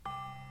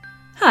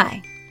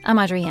Hi, I'm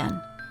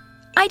Adrienne.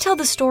 I tell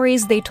the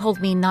stories they told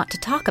me not to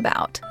talk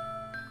about.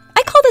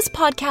 I call this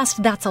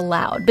podcast That's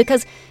Allowed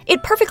because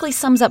it perfectly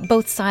sums up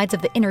both sides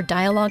of the inner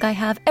dialogue I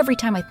have every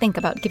time I think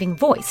about giving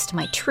voice to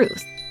my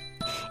truth.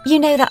 You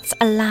know that's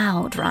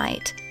allowed,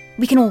 right?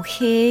 We can all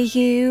hear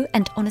you,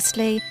 and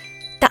honestly,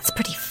 that's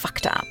pretty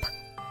fucked up.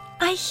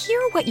 I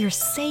hear what you're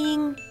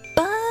saying,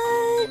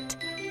 but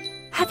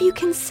have you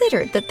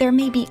considered that there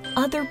may be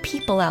other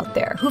people out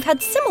there who've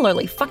had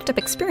similarly fucked up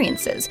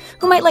experiences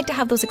who might like to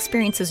have those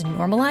experiences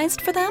normalized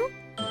for them?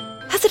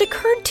 Has it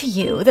occurred to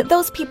you that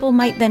those people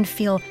might then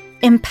feel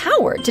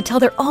empowered to tell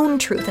their own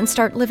truth and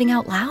start living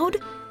out loud?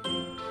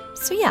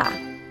 So yeah,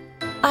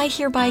 I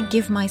hereby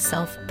give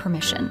myself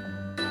permission.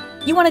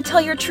 You want to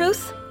tell your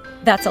truth?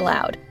 That's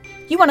allowed.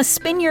 You want to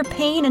spin your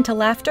pain into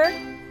laughter?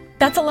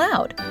 That's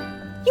allowed.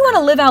 You want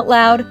to live out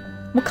loud?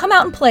 Well, come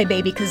out and play,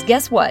 baby, because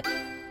guess what?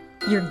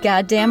 You're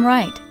goddamn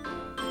right.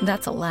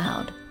 That's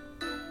allowed.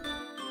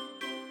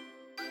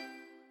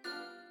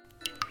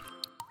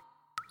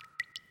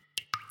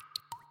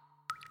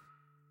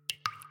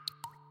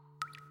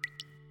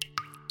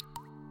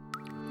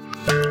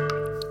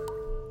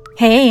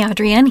 Hey,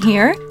 Adrienne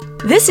here.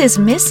 This is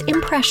Miss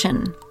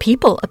Impression,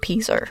 People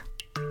Appeaser.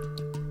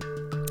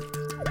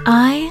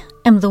 I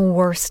am the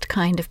worst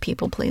kind of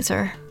people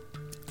pleaser.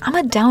 I'm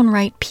a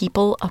downright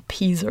people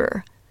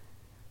appeaser.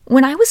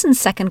 When I was in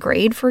second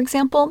grade, for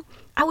example,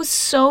 I was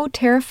so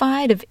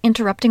terrified of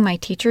interrupting my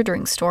teacher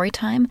during story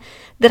time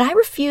that I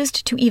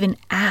refused to even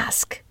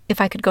ask if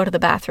I could go to the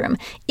bathroom,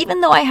 even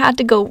though I had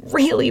to go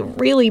really,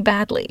 really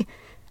badly.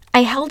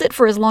 I held it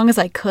for as long as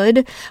I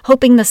could,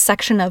 hoping the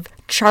section of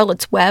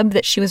Charlotte's Web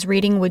that she was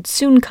reading would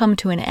soon come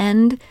to an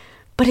end,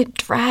 but it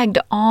dragged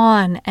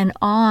on and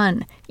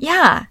on.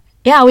 Yeah,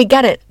 we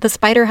get it. The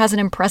spider has an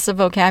impressive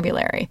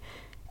vocabulary.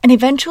 And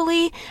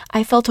eventually,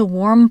 I felt a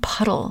warm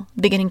puddle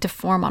beginning to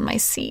form on my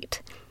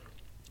seat.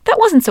 That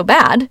wasn't so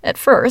bad at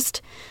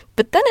first,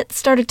 but then it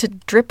started to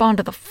drip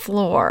onto the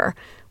floor,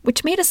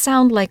 which made a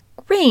sound like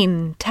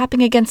rain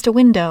tapping against a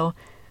window.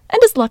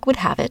 And as luck would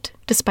have it,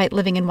 despite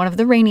living in one of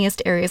the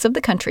rainiest areas of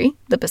the country,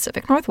 the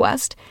Pacific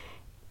Northwest,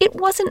 it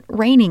wasn't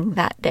raining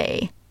that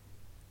day.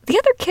 The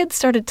other kids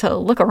started to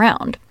look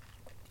around.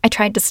 I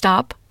tried to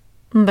stop,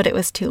 but it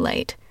was too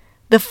late.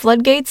 The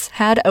floodgates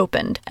had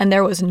opened, and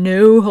there was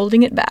no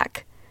holding it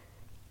back.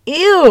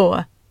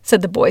 "Ew,"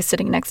 said the boy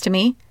sitting next to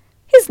me.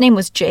 His name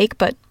was Jake,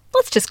 but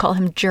let's just call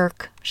him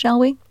Jerk, shall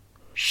we?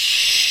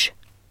 "Shh."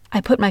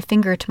 I put my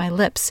finger to my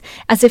lips,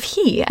 as if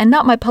he, and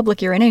not my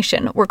public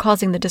urination, were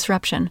causing the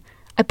disruption.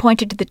 I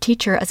pointed to the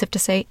teacher as if to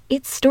say,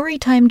 "It's story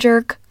time,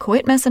 Jerk.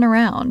 Quit messing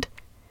around."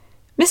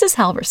 Mrs.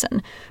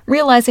 Halverson,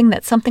 realizing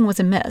that something was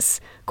amiss,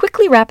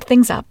 quickly wrapped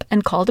things up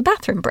and called a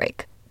bathroom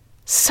break.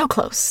 So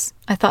close,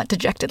 I thought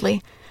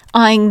dejectedly,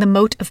 eyeing the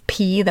moat of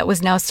pee that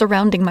was now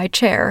surrounding my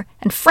chair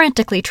and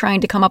frantically trying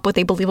to come up with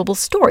a believable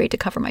story to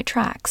cover my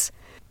tracks.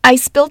 I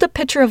spilled a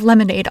pitcher of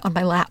lemonade on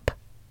my lap,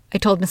 I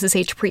told Mrs.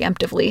 H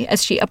preemptively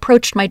as she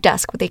approached my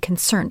desk with a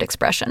concerned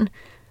expression.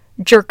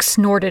 Jerk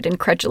snorted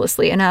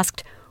incredulously and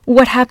asked,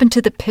 "What happened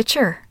to the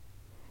pitcher?"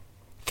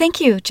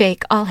 "Thank you,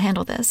 Jake. I'll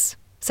handle this,"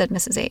 said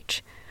Mrs.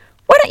 H.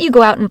 "Why don't you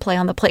go out and play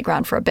on the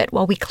playground for a bit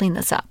while we clean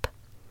this up?"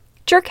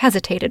 Jerk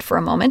hesitated for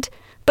a moment,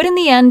 but in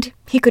the end,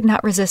 he could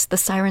not resist the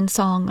siren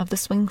song of the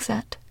swing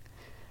set.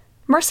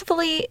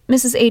 Mercifully,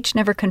 Mrs. H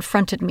never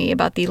confronted me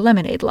about the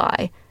lemonade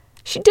lie.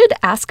 She did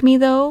ask me,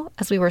 though,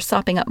 as we were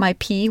sopping up my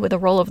pee with a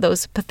roll of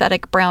those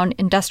pathetic brown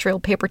industrial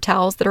paper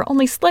towels that are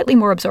only slightly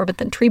more absorbent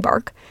than tree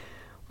bark,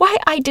 why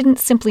I didn't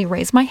simply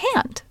raise my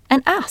hand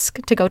and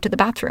ask to go to the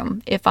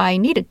bathroom if I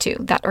needed to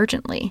that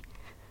urgently.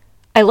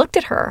 I looked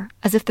at her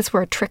as if this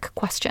were a trick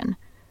question.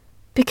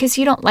 "Because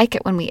you don't like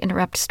it when we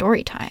interrupt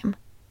story time."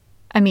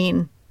 I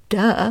mean,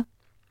 duh.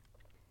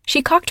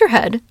 She cocked her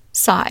head,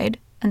 sighed,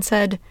 and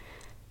said,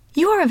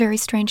 "You are a very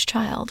strange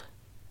child."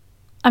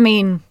 I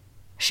mean,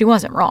 she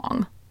wasn't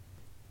wrong.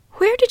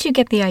 "Where did you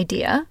get the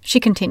idea,"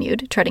 she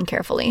continued, treading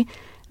carefully,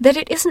 "that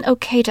it isn't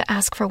okay to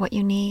ask for what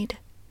you need?"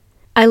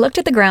 I looked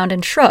at the ground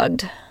and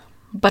shrugged,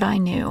 but I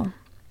knew.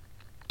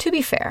 To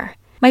be fair,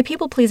 my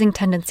people-pleasing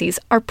tendencies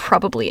are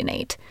probably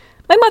innate.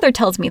 My mother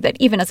tells me that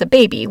even as a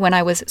baby, when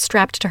I was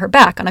strapped to her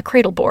back on a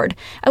cradle board,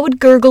 I would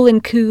gurgle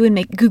and coo and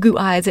make goo-goo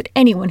eyes at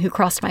anyone who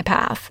crossed my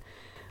path.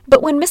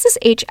 But when Mrs.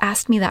 H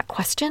asked me that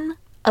question,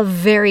 a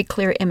very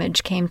clear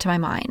image came to my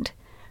mind.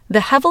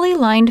 The heavily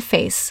lined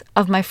face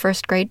of my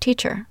first-grade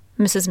teacher,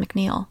 Mrs.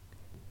 McNeil.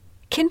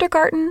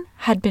 Kindergarten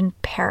had been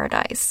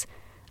paradise.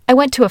 I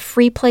went to a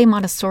free-play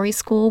Montessori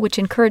school which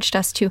encouraged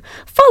us to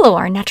follow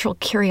our natural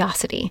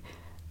curiosity.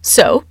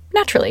 So,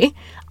 naturally,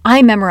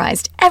 I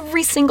memorized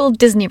every single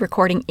Disney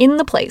recording in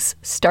the place,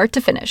 start to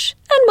finish,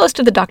 and most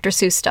of the Dr.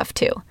 Seuss stuff,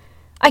 too.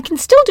 I can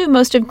still do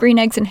most of Green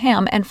Eggs and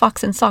Ham and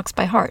Fox and Socks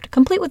by heart,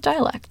 complete with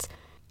dialects.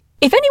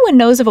 If anyone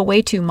knows of a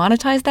way to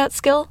monetize that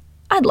skill,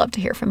 I'd love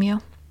to hear from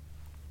you.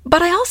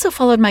 But I also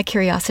followed my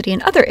curiosity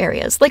in other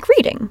areas, like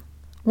reading.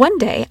 One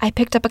day, I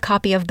picked up a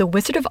copy of The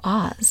Wizard of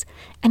Oz,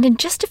 and in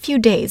just a few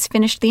days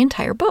finished the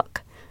entire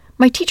book.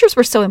 My teachers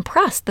were so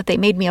impressed that they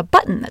made me a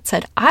button that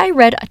said I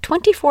read a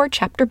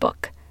 24-chapter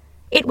book.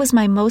 It was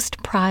my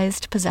most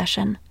prized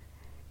possession.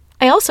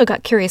 I also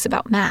got curious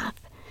about math.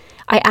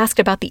 I asked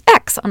about the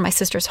X on my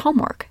sister's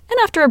homework, and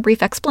after a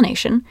brief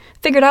explanation,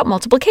 figured out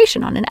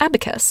multiplication on an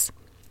abacus.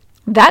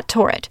 That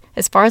tore it.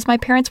 As far as my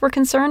parents were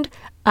concerned,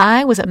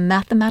 I was a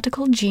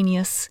mathematical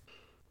genius.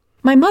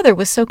 My mother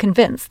was so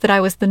convinced that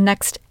I was the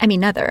next Emmy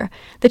Nether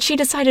that she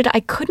decided I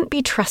couldn't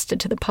be trusted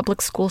to the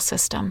public school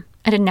system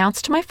and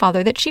announced to my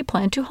father that she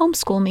planned to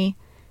homeschool me.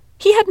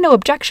 He had no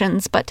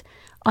objections, but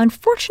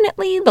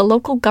unfortunately the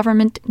local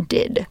government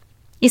did.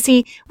 You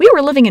see, we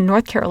were living in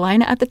North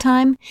Carolina at the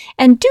time,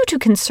 and due to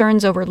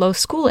concerns over low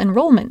school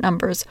enrollment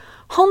numbers,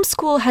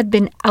 homeschool had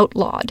been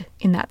outlawed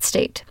in that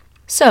state.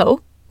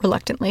 So,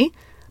 reluctantly,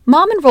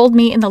 Mom enrolled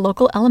me in the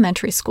local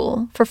elementary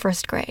school for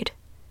first grade.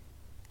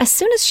 As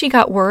soon as she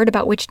got word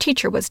about which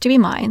teacher was to be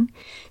mine,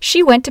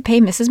 she went to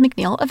pay Mrs.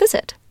 McNeil a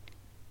visit.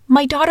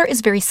 "My daughter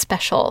is very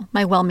special,"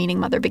 my well-meaning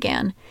mother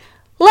began.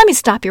 "Let me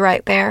stop you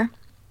right there."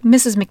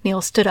 Mrs.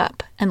 McNeil stood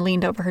up and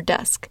leaned over her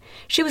desk.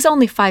 She was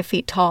only 5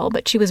 feet tall,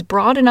 but she was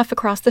broad enough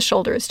across the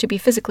shoulders to be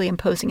physically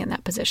imposing in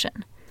that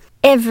position.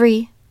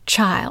 "Every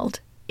child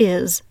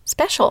is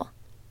special,"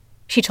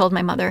 she told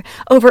my mother,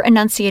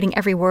 over-enunciating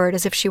every word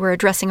as if she were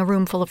addressing a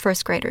room full of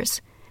first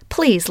graders.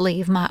 "Please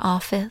leave my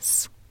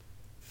office."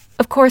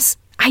 Of course,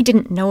 I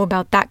didn't know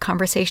about that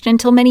conversation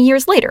until many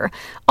years later.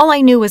 All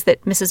I knew was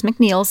that Mrs.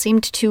 McNeil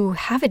seemed to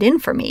have it in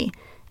for me,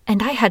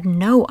 and I had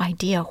no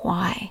idea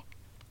why.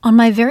 On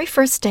my very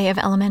first day of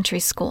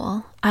elementary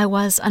school, I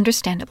was,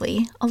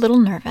 understandably, a little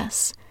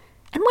nervous.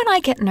 And when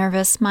I get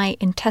nervous, my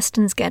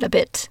intestines get a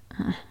bit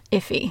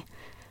iffy.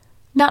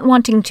 Not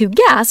wanting to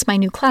gas my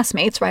new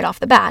classmates right off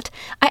the bat,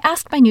 I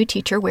asked my new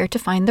teacher where to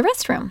find the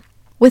restroom.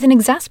 With an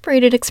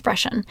exasperated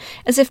expression,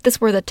 as if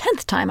this were the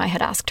 10th time I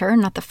had asked her,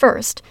 not the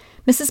first,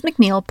 Mrs.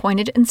 McNeil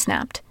pointed and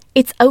snapped,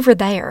 "It's over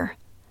there."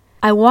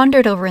 I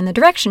wandered over in the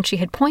direction she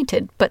had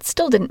pointed, but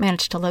still didn't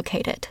manage to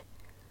locate it.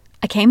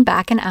 I came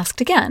back and asked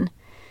again.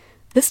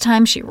 This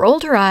time she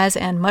rolled her eyes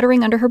and,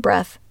 muttering under her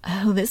breath,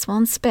 "Oh, this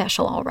one's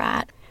special, all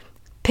right,"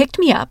 picked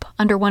me up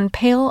under one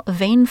pale,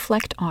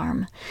 vein-flecked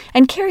arm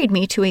and carried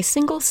me to a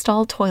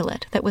single-stall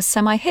toilet that was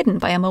semi-hidden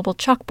by a mobile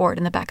chalkboard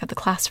in the back of the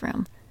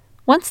classroom.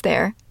 Once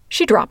there,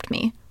 she dropped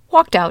me,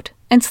 walked out,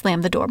 and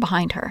slammed the door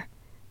behind her.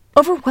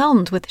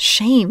 Overwhelmed with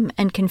shame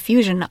and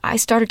confusion, I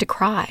started to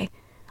cry.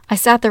 I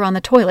sat there on the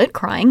toilet,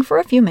 crying for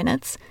a few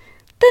minutes.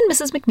 Then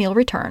Mrs. McNeil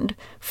returned,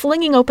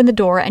 flinging open the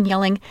door and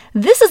yelling,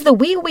 "This is the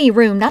wee-wee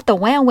room, not the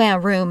wow-wow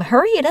room.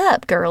 Hurry it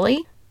up,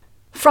 girlie."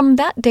 From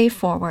that day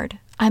forward,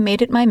 I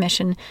made it my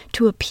mission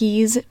to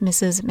appease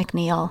Mrs.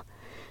 McNeil.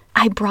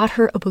 I brought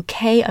her a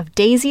bouquet of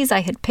daisies I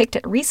had picked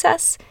at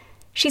recess.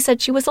 She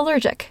said she was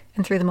allergic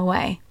and threw them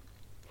away.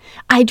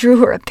 I drew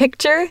her a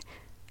picture.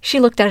 She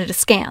looked at it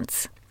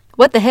askance.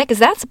 "What the heck is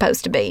that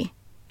supposed to be?"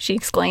 she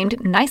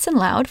exclaimed, nice and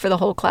loud for the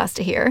whole class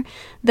to hear,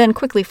 then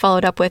quickly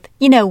followed up with,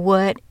 "You know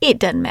what? It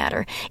doesn't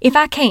matter. If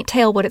I can't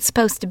tell what it's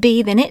supposed to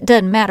be, then it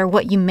doesn't matter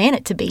what you meant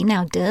it to be,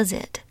 now does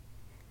it?"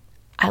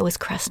 I was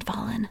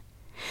crestfallen.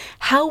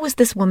 How was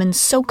this woman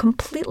so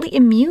completely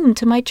immune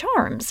to my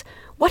charms?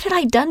 What had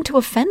I done to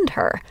offend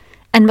her?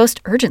 And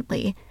most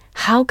urgently,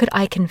 how could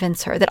I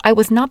convince her that I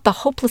was not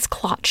the hopeless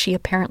clot she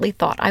apparently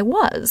thought I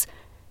was?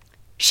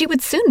 She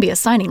would soon be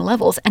assigning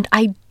levels, and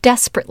I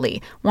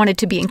desperately wanted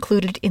to be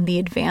included in the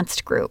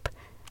advanced group.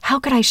 How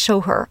could I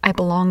show her I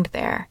belonged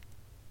there?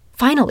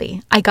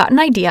 Finally, I got an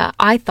idea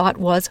I thought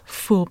was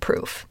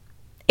foolproof.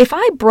 If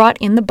I brought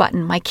in the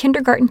button my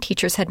kindergarten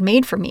teachers had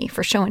made for me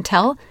for show and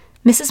tell,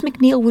 Mrs.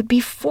 McNeil would be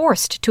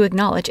forced to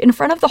acknowledge in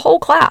front of the whole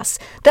class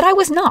that I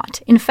was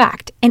not, in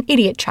fact, an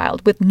idiot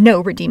child with no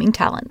redeeming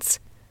talents.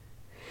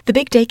 The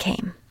big day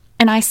came,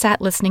 and I sat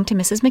listening to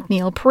Mrs.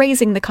 McNeil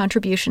praising the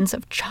contributions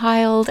of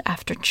child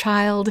after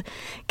child,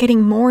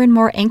 getting more and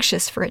more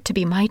anxious for it to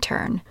be my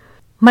turn.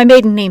 My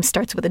maiden name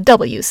starts with a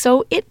W,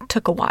 so it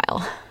took a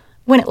while.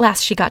 When at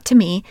last she got to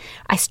me,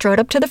 I strode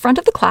up to the front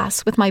of the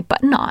class with my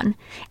button on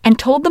and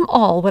told them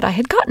all what I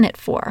had gotten it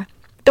for,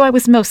 though I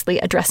was mostly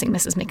addressing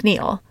Mrs.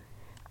 McNeil.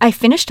 I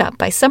finished up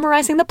by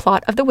summarizing the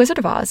plot of The Wizard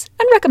of Oz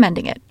and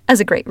recommending it as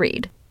a great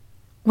read.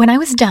 When I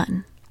was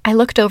done, I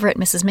looked over at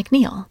Mrs.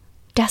 McNeil,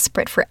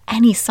 desperate for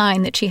any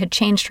sign that she had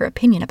changed her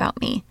opinion about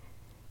me.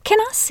 "Can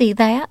I see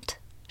that?"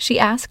 she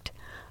asked.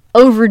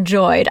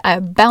 Overjoyed, I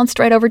bounced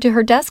right over to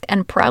her desk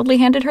and proudly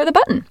handed her the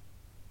button.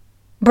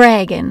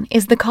 "Bragging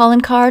is the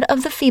calling card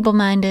of the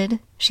feeble-minded,"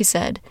 she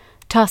said,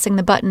 tossing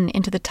the button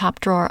into the top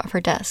drawer of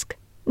her desk.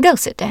 "Go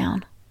sit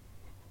down."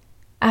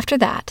 After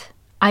that,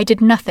 I did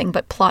nothing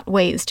but plot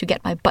ways to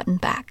get my button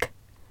back.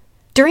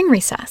 During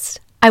recess,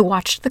 I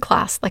watched the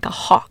class like a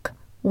hawk,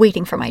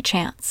 waiting for my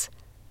chance.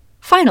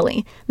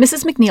 Finally,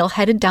 Mrs. McNeil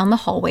headed down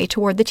the hallway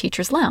toward the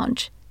teacher's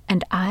lounge,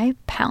 and I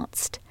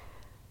pounced.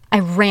 I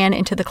ran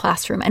into the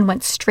classroom and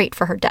went straight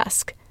for her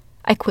desk.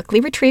 I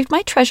quickly retrieved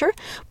my treasure,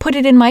 put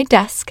it in my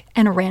desk,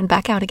 and ran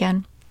back out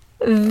again.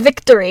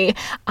 Victory!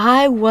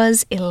 I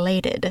was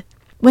elated.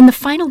 When the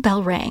final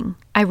bell rang,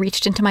 I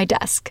reached into my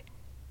desk.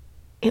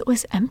 It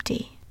was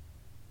empty.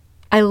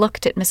 I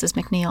looked at Mrs.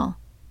 McNeil.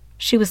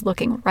 She was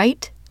looking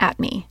right at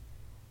me.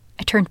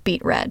 I turned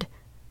beet red.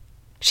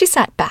 She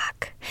sat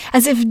back,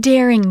 as if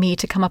daring me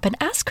to come up and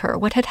ask her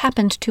what had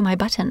happened to my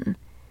button.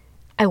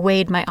 I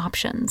weighed my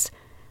options.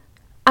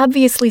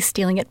 Obviously,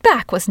 stealing it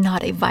back was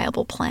not a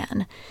viable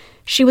plan.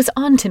 She was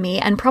on to me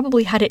and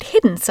probably had it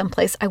hidden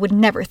someplace I would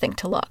never think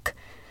to look.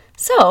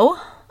 So,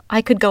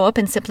 I could go up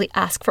and simply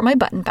ask for my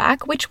button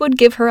back, which would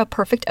give her a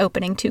perfect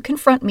opening to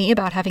confront me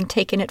about having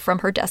taken it from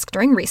her desk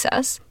during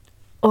recess.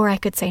 Or I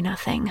could say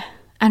nothing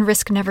and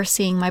risk never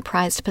seeing my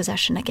prized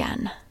possession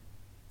again.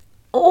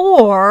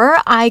 Or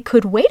I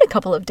could wait a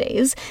couple of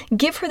days,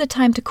 give her the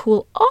time to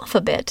cool off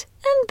a bit,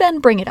 and then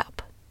bring it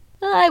up.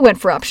 I went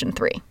for option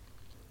 3.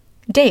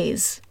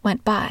 Days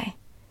went by.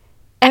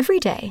 Every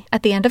day,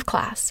 at the end of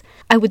class,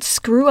 I would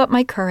screw up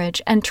my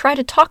courage and try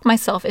to talk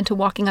myself into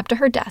walking up to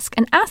her desk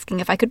and asking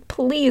if I could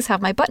please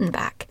have my button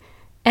back.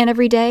 And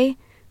every day,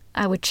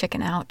 I would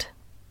chicken out.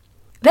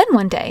 Then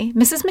one day,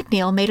 Mrs.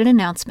 McNeil made an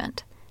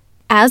announcement.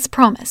 As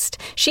promised,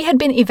 she had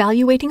been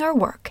evaluating our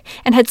work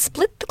and had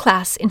split the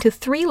class into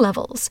 3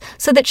 levels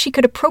so that she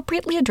could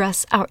appropriately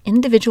address our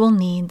individual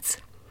needs.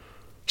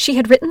 She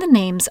had written the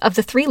names of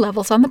the 3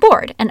 levels on the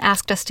board and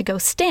asked us to go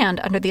stand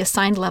under the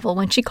assigned level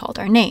when she called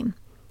our name.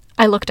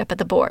 I looked up at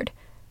the board.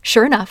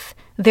 Sure enough,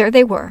 there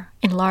they were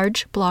in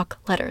large block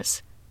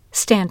letters.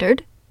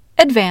 Standard,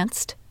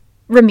 Advanced,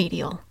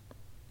 Remedial.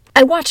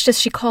 I watched as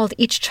she called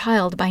each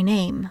child by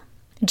name.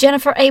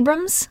 Jennifer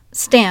Abrams,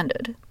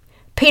 Standard.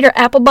 Peter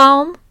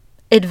Applebaum,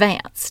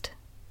 Advanced,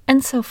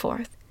 and so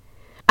forth.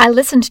 I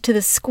listened to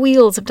the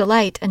squeals of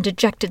delight and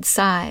dejected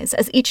sighs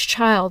as each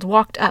child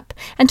walked up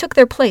and took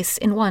their place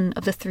in one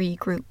of the 3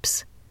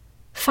 groups.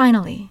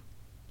 Finally,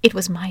 it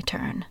was my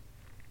turn.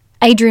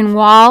 Adrian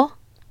Wall,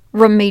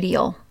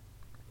 Remedial.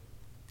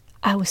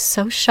 I was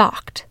so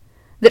shocked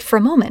that for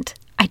a moment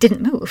I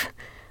didn't move.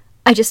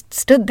 I just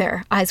stood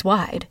there, eyes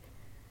wide.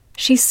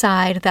 She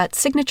sighed that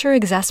signature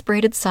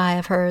exasperated sigh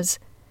of hers.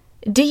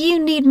 Do you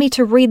need me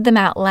to read them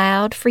out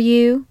loud for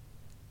you?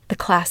 The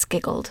class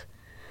giggled.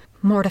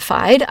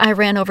 Mortified, I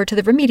ran over to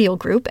the remedial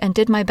group and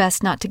did my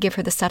best not to give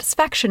her the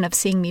satisfaction of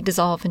seeing me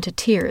dissolve into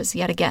tears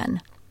yet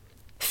again.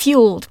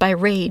 Fueled by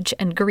rage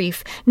and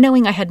grief,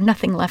 knowing I had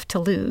nothing left to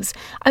lose,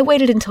 I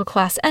waited until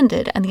class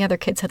ended and the other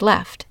kids had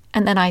left,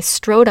 and then I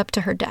strode up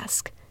to her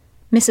desk.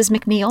 Mrs.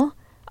 McNeil,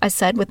 I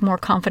said with more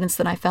confidence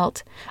than I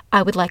felt,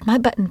 I would like my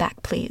button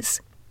back, please.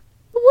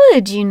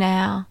 Would you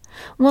now?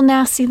 Well,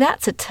 now, see,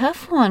 that's a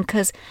tough one,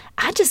 'cause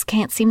I just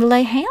can't seem to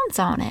lay hands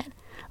on it.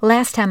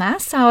 Last time I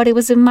saw it, it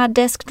was in my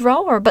desk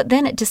drawer, but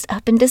then it just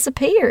up and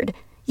disappeared.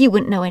 You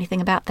wouldn't know anything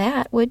about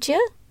that, would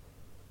you?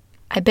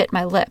 I bit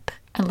my lip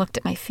and looked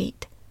at my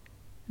feet.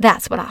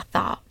 That's what I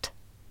thought.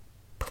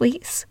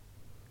 Please?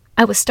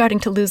 I was starting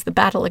to lose the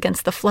battle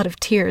against the flood of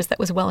tears that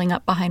was welling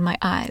up behind my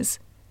eyes.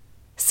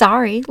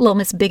 Sorry, little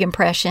Miss Big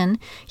Impression.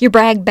 Your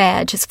brag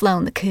badge has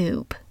flown the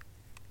coop.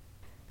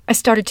 I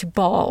started to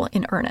bawl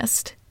in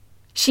earnest.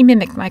 She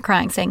mimicked my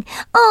crying, saying,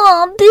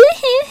 "Oh,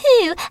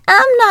 boo-hoo-hoo,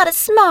 I'm not as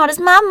smart as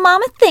my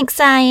mama thinks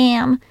I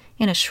am,"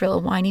 in a shrill,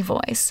 whiny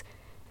voice.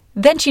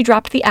 Then she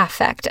dropped the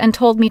affect and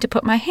told me to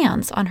put my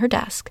hands on her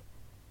desk.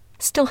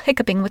 Still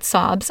hiccuping with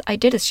sobs, I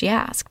did as she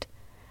asked.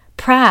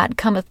 "Pride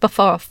cometh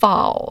before a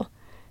fall,"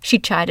 she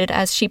chided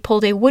as she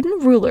pulled a wooden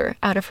ruler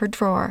out of her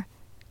drawer.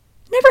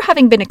 Never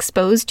having been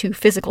exposed to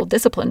physical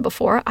discipline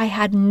before, I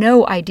had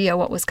no idea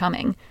what was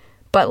coming.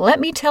 But let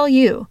me tell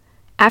you,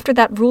 after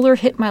that ruler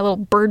hit my little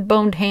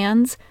bird-boned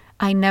hands,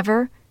 I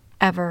never,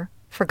 ever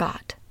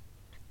forgot.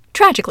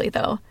 Tragically,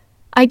 though,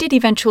 I did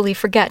eventually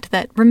forget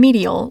that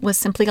remedial was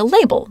simply a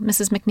label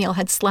Mrs. McNeil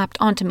had slapped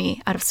onto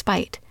me out of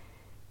spite.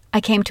 I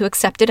came to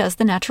accept it as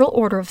the natural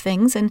order of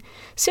things and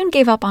soon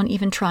gave up on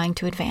even trying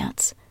to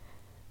advance.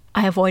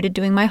 I avoided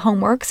doing my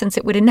homework since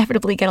it would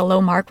inevitably get a low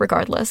mark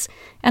regardless,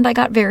 and I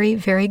got very,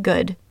 very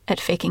good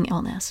at faking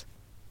illness.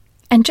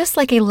 And just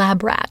like a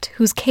lab rat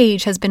whose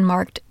cage has been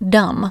marked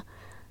dumb,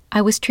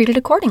 I was treated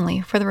accordingly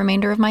for the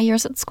remainder of my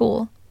years at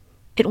school.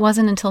 It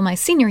wasn't until my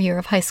senior year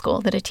of high school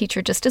that a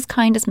teacher just as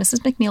kind as Mrs.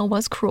 McNeil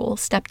was cruel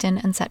stepped in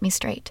and set me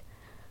straight.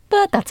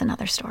 But that's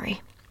another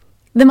story.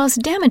 The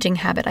most damaging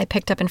habit I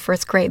picked up in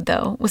first grade,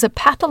 though, was a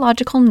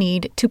pathological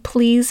need to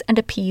please and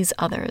appease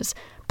others,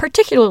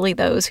 particularly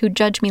those who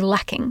judge me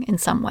lacking in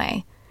some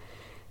way.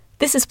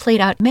 This has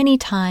played out many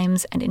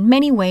times and in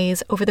many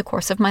ways over the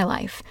course of my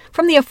life,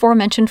 from the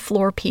aforementioned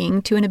floor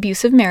peeing to an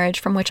abusive marriage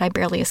from which I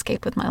barely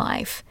escaped with my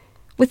life.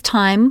 With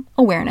time,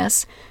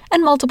 awareness,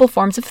 and multiple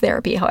forms of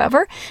therapy,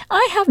 however,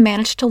 I have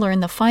managed to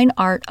learn the fine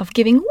art of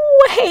giving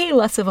way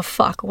less of a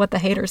fuck what the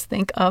haters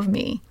think of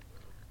me.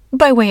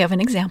 By way of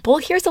an example,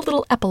 here's a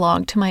little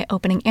epilogue to my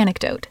opening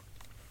anecdote.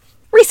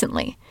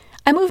 Recently,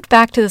 I moved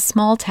back to the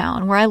small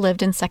town where I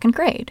lived in second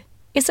grade,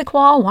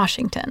 Issaquah,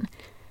 Washington.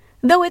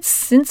 Though it's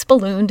since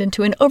ballooned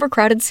into an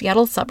overcrowded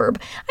Seattle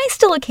suburb, I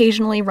still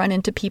occasionally run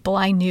into people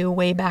I knew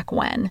way back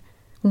when.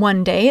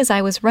 One day, as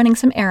I was running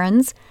some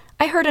errands,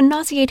 I heard a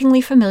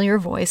nauseatingly familiar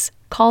voice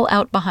call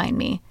out behind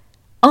me,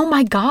 "Oh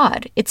my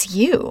God, it's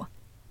you!"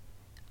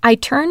 I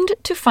turned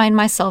to find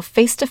myself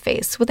face to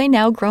face with a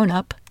now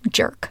grown-up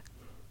jerk.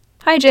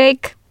 "Hi,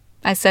 Jake,"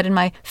 I said in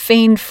my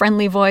feigned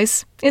friendly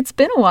voice. "It's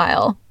been a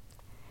while."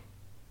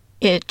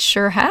 "It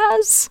sure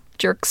has,"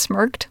 Jerk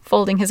smirked,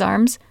 folding his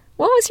arms.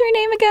 "What was your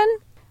name again?"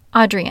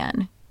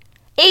 "Adrienne."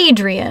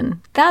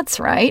 "Adrian, that's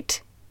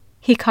right."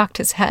 He cocked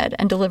his head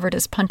and delivered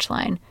his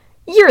punchline.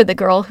 "You're the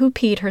girl who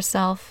peed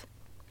herself."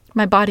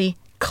 My body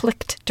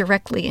clicked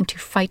directly into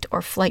fight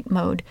or flight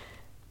mode.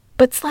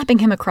 But slapping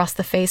him across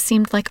the face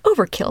seemed like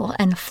overkill,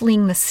 and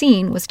fleeing the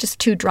scene was just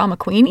too drama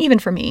queen, even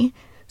for me.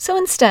 So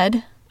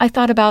instead, I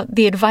thought about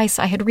the advice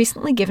I had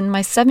recently given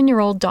my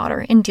 7-year-old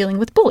daughter in dealing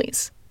with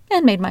bullies,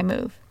 and made my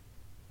move.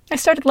 I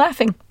started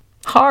laughing.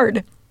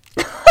 Hard.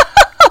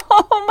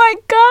 Oh my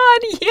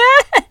God,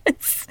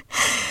 yes!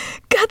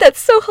 God,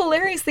 that's so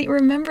hilarious that you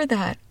remember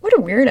that. What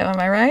a weirdo, am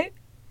I right?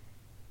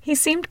 He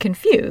seemed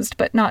confused,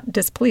 but not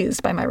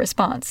displeased by my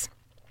response.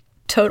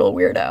 "Total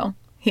weirdo,"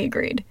 he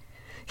agreed.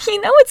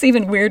 "You know what's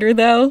even weirder,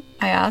 though?"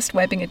 I asked,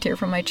 wiping a tear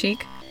from my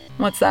cheek.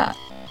 "What's that?"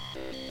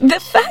 "The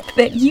fact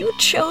that you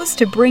chose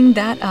to bring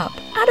that up,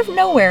 out of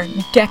nowhere,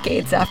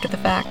 decades after the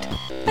fact.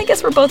 I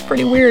guess we're both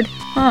pretty weird,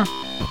 huh?"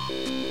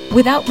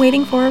 Without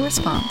waiting for a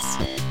response,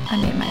 I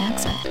made my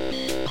exit.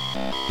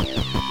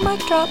 Mic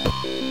drop.